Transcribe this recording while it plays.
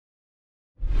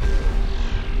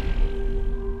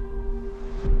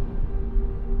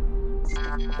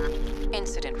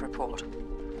Incident report.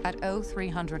 At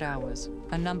 0300 hours,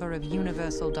 a number of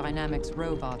Universal Dynamics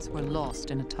robots were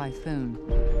lost in a typhoon.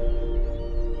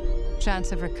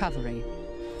 Chance of recovery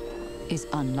is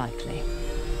unlikely.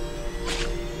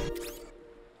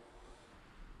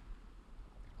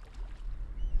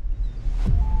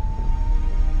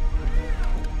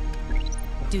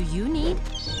 Do you need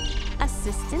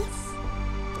assistance?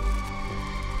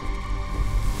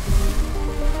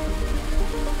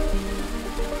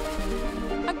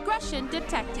 Aggression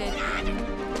detected.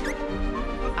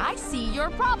 I see your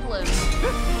problem.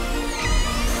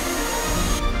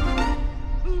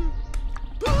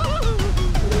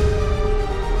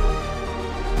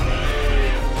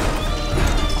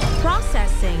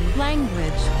 Processing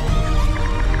language.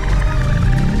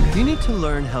 You need to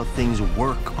learn how things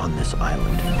work on this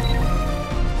island.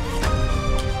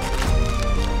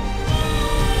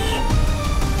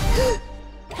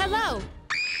 Hello.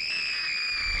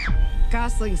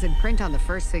 Goslings in print on the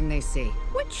first thing they see.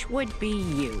 Which would be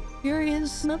you? You're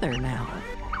his mother now.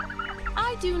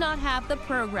 I do not have the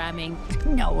programming.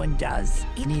 No one does.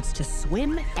 He needs to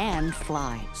swim and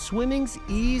fly. Swimming's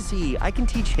easy. I can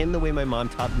teach him the way my mom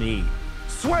taught me.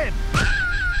 Swim!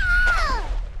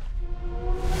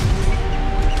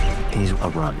 He's a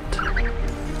runt.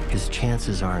 His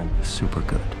chances aren't super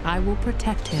good. I will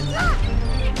protect him.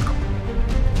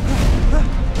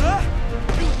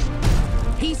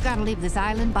 He's got to leave this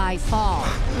island by fall.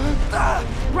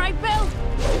 Right, Bill?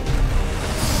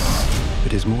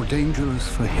 It is more dangerous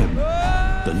for him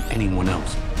than anyone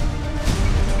else.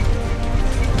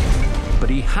 But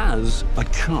he has a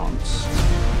chance.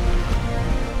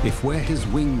 If where his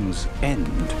wings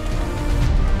end,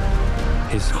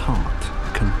 his heart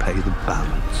can pay the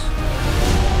balance.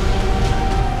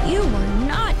 You are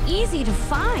not easy to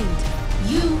find.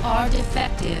 You are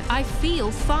defective. I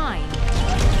feel fine.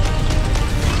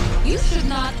 You should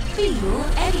not feel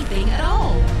anything at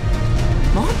all.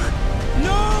 Mom?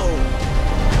 No!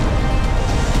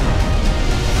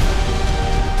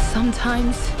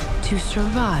 Sometimes, to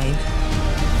survive,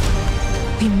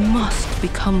 we must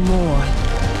become more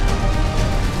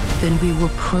than we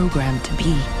were programmed to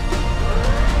be.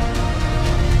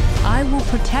 I will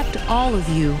protect all of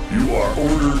you. You are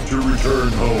ordered to return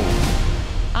home.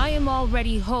 I am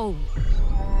already home,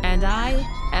 and I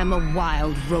am a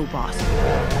wild robot.